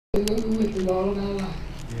what we went through all of our life.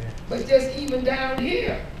 Yeah. But just even down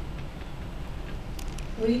here,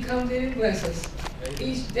 when he comes in and blesses us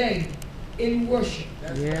each day in worship,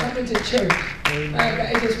 coming to church,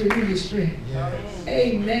 it just renews your strength. Yes.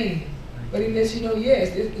 Amen. But he lets you know,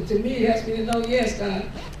 yes. To me, it helps me to know, yes, God.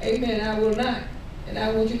 Amen. I will not. And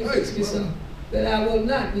I want you to fix me so that I will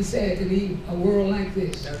not be sad to leave a world like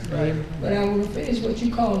this. That's right. But I will finish what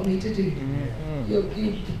you called me to do.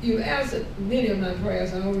 You answered many of my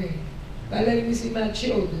prayers already by letting me see my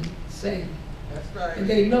children saved. That's right. And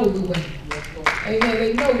they know the way. Amen.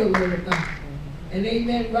 They know the word of God. And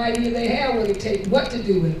amen, right here they have what it takes, what to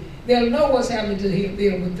do with it. They'll know what's happening to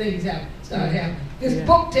them when things start happening. This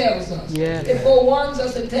book tells us. It forewarns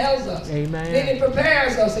us and tells us. Amen. Then it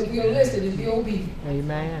prepares us if we'll listen and be obedient.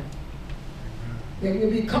 Amen. That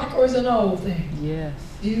we'll be conquerors in all things. Yes.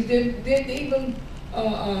 Jesus didn't even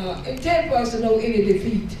intend for us to know any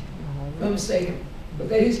defeat from Satan. But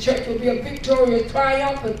that his church will be a victorious,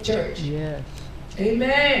 triumphant church. Yes.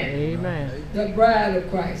 Amen. Amen. The bride of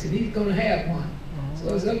Christ, and he's going to have one.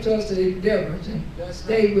 So it's up to us to endeavor to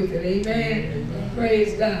stay with it. Amen. Amen.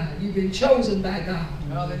 Praise God. You've been chosen by God.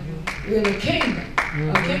 We're in a kingdom.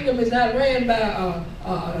 A kingdom is not ran by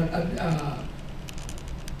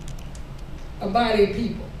a body of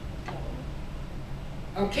people.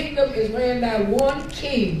 A kingdom is ran by one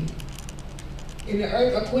king. In the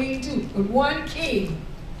earth, a queen too. But one king,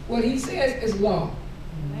 what he says is law.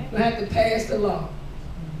 We have to pass the law.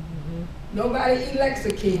 Nobody elects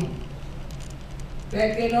a king.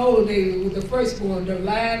 Back in the old days, with the firstborn, the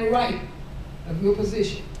lion right of your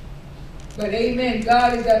position. But amen,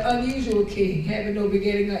 God is that unusual king, having no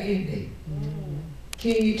beginning or ending.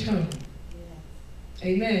 King eternal.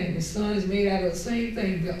 Amen. The Son is made out of the same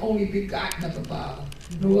thing, the only begotten of the Father.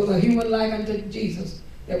 No other human like unto Jesus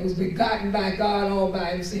that was begotten by God all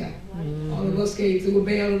by himself. All of us came through a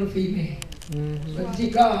male and a female. But to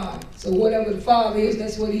God, so whatever the Father is,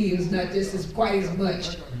 that's what he is, not just as quite as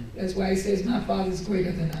much. That's why he says, my Father is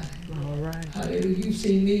greater than I. All right. Hallelujah. You've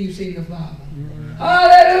seen me, you've seen the Father.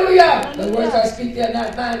 Hallelujah. The words I speak, they are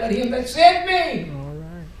not mine, but him that sent me. All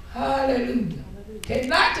right. Hallelujah. Came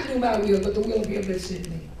not to do my will, but the will of him that sent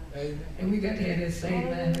me. And we got to have that same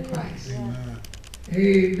mind of Christ.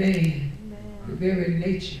 Amen. The very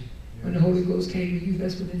nature. When the Holy Ghost came to you,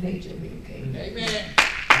 that's when the nature of him came. Amen.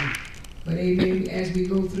 But amen, as we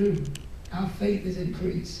go through, our faith is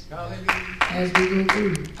increased. Hallelujah. As we go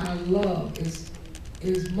through, our love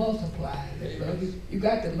is multiplied. You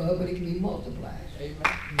got the love, but it can be multiplied. Amen.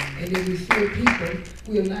 And then we fear people,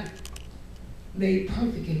 we are not made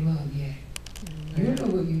perfect in love yet. You don't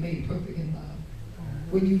know when you made perfect in love.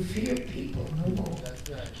 When you fear people, no more. That's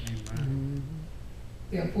right.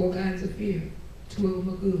 There are 4 kinds of fear. 2 of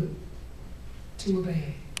them are good. 2 are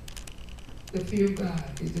bad. The fear of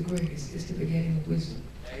God is the greatest. It's the beginning of wisdom.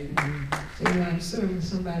 So I'm serving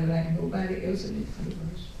somebody like nobody else in the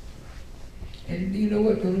universe. And you know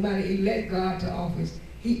what? When nobody elect God to office,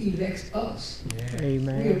 he elects us.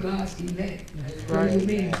 Amen. We are God's elect. What do you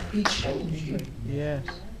mean? He chose you. Yes.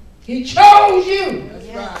 He chose you. That's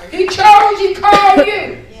right. He chose, he called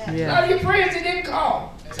you. Yeah. A lot of your friends he didn't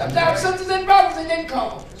call. Sometimes sisters and brothers he didn't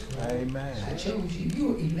call. Amen. I chose you. You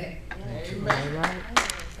were elect. Amen. All right.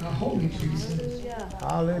 A holy priesthood.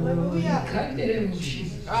 Hallelujah. Hallelujah.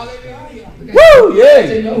 Woo! Yeah.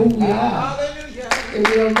 To know who we are. Hallelujah. If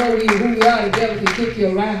we don't know who we are, the devil can kick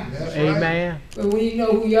you around. Amen. But when you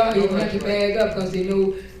know who you are, you don't have to bag up because they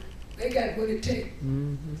know they got what it takes.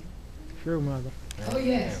 True, Mother. Oh,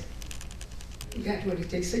 yes. You got what it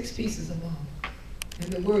takes. 6 pieces of armor.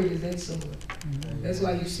 And the word is that sword. That's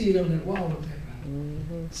why you see it on that wall up there.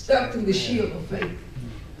 Stuck through the shield of faith.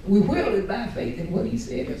 We wield it by faith in what he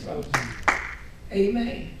said is from.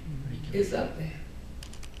 Amen. It's up there.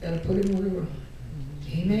 That'll put him on the run.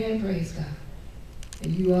 Amen. Praise God.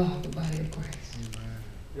 And you are the body of Christ.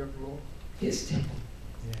 His temple.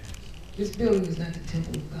 This building is not the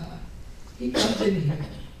temple of God. He comes in here.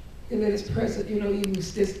 He let his presence, you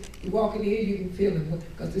walk in here, you can feel him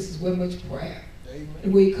because this is where much prayer.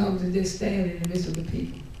 And where he comes and just stand in the midst of the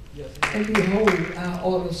people. And behold our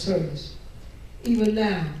order of service. Even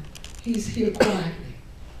now, he's here quietly,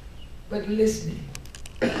 but listening,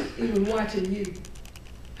 even watching you,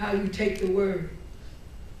 how you take the word,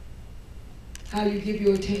 how you give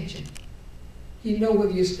your attention. He know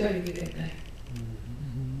whether you're studying it at night.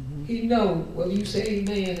 He know whether you say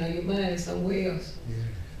amen or your mind is somewhere else.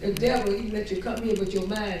 The devil, he let you come here, but your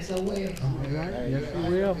mind is somewhere else. All right. Yes, he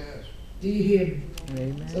will. Do you hear me?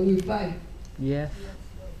 Amen. So we fight. Yes.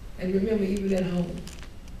 And remember, even at home,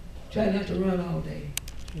 try not to run all day.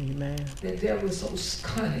 Amen. The devil is so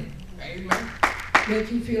cunning. Amen.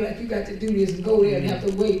 make you feel like you got to do this and go there and have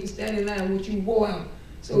to wait and stand in line with you wore out.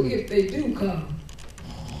 So if they do come,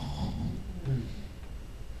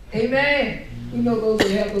 amen. We know those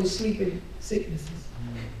that have those sleeping sicknesses.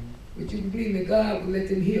 But you can believe that God will let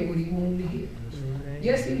them hear what he wants them to hear.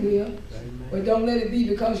 Yes, he will. But don't let it be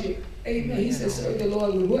because you, amen. He says, serve the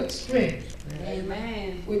Lord with what? Strength.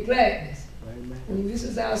 Amen. With gladness. Amen. When this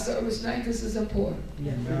is our service night, this is important.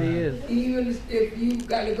 Yes, it is. Even if you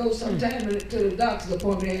got to go sometime to the doctor's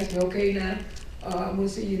appointment and ask me, okay, now, I'm going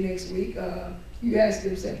to see you next week. You ask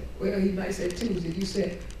him, say, well, he might say Tuesday. You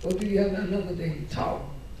said, well, do you have another day to talk?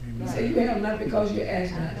 He said, you have not because you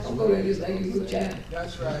asked not. Don't go there just like you a child.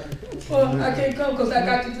 That's right. Well, I can't come because I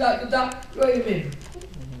got the doctor. Wait a minute.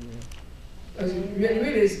 Because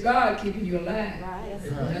really, it's God keeping you alive.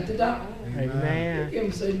 Right. Not the doctor. Amen. Give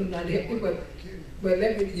him so you not help you, but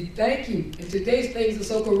let me thank you. And today's things are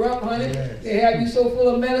so corrupt, honey. Yes. They have you so full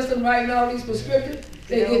of medicine, writing all these prescriptions.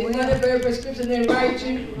 They get money for every prescription they write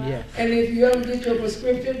you. Yes. And if you ever get your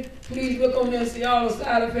prescription, please look on there and see all the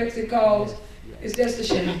side effects it causes. It's just a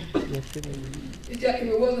shame. Yes, it is. It's just, if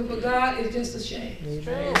it wasn't for God, it's just a shame.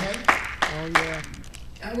 Amen. Oh, yeah.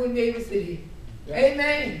 I wouldn't be able to sit here.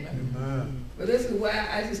 Amen. But this is why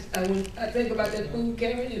when I think about that food,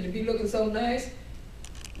 Karen, and to be looking so nice.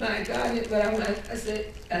 My God, but I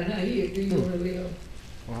said, I'm not here. Do you want to live?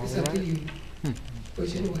 It's up to you.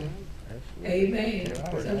 Push it away. Amen.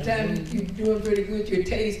 Sometimes you're doing pretty good. You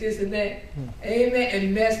taste this and that. Amen.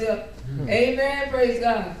 And mess up. Amen. Praise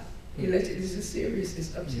God. This is serious.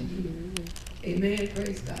 It's up to you. Amen.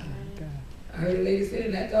 Praise God. I heard a lady say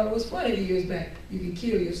that. I thought it was funny years back. You can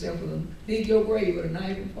kill yourself with them. Dig your grave with a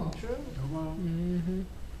knife and fork. True. Come on. Mm-hmm.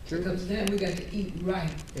 So comes the time we got to eat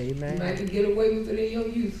right. Amen. You might can get away with it in your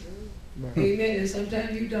youth. Right. Amen. And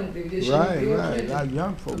sometimes you don't. They just Right, Bill right. Clinton Like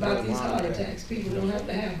young folk. about these heart attacks. People don't have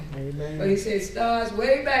to have them. Amen. But he said stars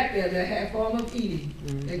way back there that have form of eating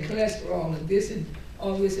and cholesterol and this and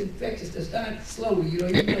all this infectious to start slowly. You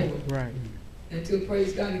don't even know it. Right. Until,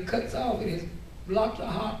 praise God, it cuts off. It has blocked the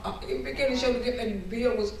heart. It began to show the difference. And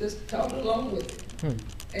Bill was just talking along with it.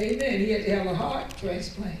 Amen. He had to have a heart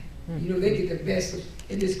transplant. You know, they get the best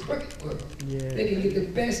in this crooked world. Yeah. They can get the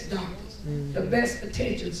best doctors, the best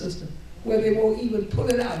attention system, where they won't even pull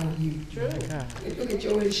it out on you. True. They look at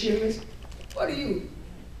your insurance. What do you?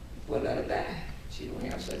 Well, let her die. She don't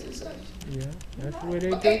have such and such. Yeah. That's the way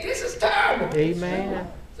they Okay, do. this is terrible. Amen.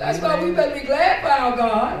 That's why we better be glad for our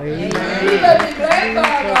God. Amen. We better be glad for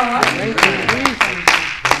our God. Thank you,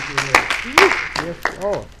 Jesus. Yes,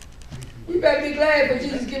 Lord. We better be glad for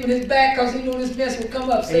Jesus giving his back because he knew this mess would come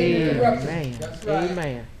up. Satan interrupted. Amen. That's right.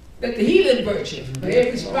 Amen. That the healing virtue for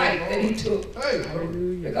every stripe that he took. Hey.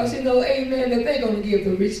 Hallelujah. Because he know, amen, that they're going to give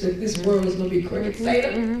the rich that this world is going to be crazy.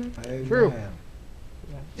 Satan, True.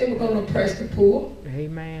 they were going to oppress the poor.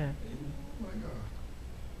 Amen.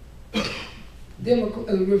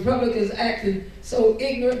 Republicans acting so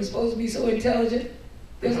ignorant and supposed to be so intelligent.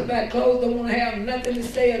 Just about clothes, don't want to have nothing to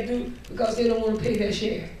say or do because they don't want to pay their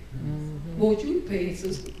share. Want you to pay it,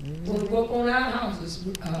 sister. Want to work on our houses.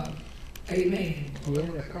 Amen. Yeah,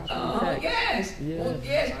 that's right. Yes. Yes. Well,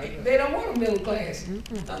 yes. They don't want a middle class. You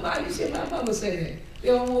see my mother say that. They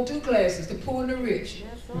don't want two classes, the poor and the rich.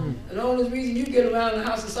 Yes, sir. And the only reason you get around the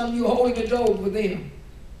house is something you holding the door for them.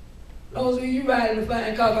 The only reason you riding a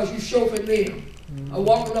fine car because you chauffeuring them or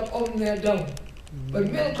walking up opening their door.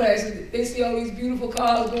 But middle classes, they see all these beautiful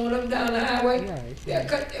cars going up and down the highway. Right.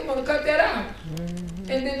 They want to cut that out.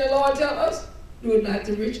 And then the Lord tell us, do it not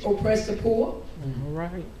the rich, oppress the poor. All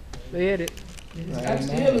right. Said it. I'm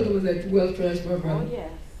still looking for that wealth transfer, Oh, brother.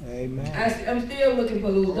 yes. Amen. I'm still looking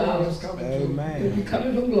for those dollars. It'll be Amen.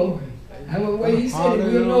 coming from glory. However way he said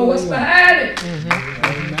it, we'll know what's behind it.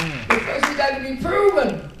 Amen. But first we got to be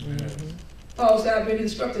proven. Paul said, I've been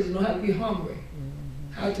instructed to know how to be hungry,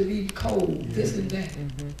 how to be cold, this and that.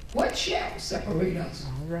 What shall separate us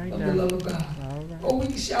All right from the now. love of God? All right. Oh, we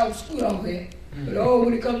can shout sweet all that. But oh,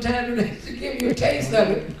 when it comes time to give you a taste of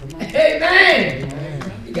it,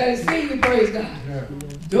 amen. You got to see you, praise God.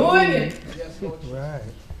 Doing it. Right.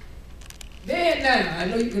 Then now, I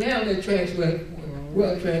know you can handle that transfer,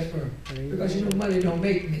 wealth transfer, because you know money don't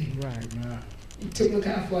make me. Right. You took look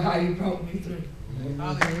out for how you brought me through.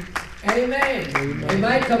 Amen. It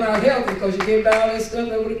might come out healthy because you gave out all that stuff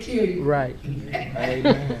that would have killed you. Right.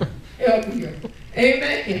 Amen. Healthier.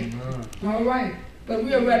 Amen. All right. But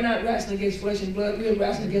we are not wrestling against flesh and blood. We are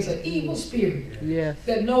wrestling against an evil spirit Yes.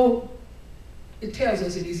 that it tells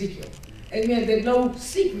us in Ezekiel, amen, that no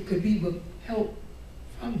secret could be withheld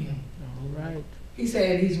from him. All right. He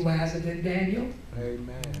said he's wiser than Daniel.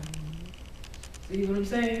 Amen. See what I'm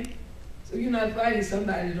saying? So you're not fighting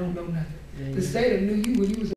somebody that don't know nothing. The Satan knew you when you was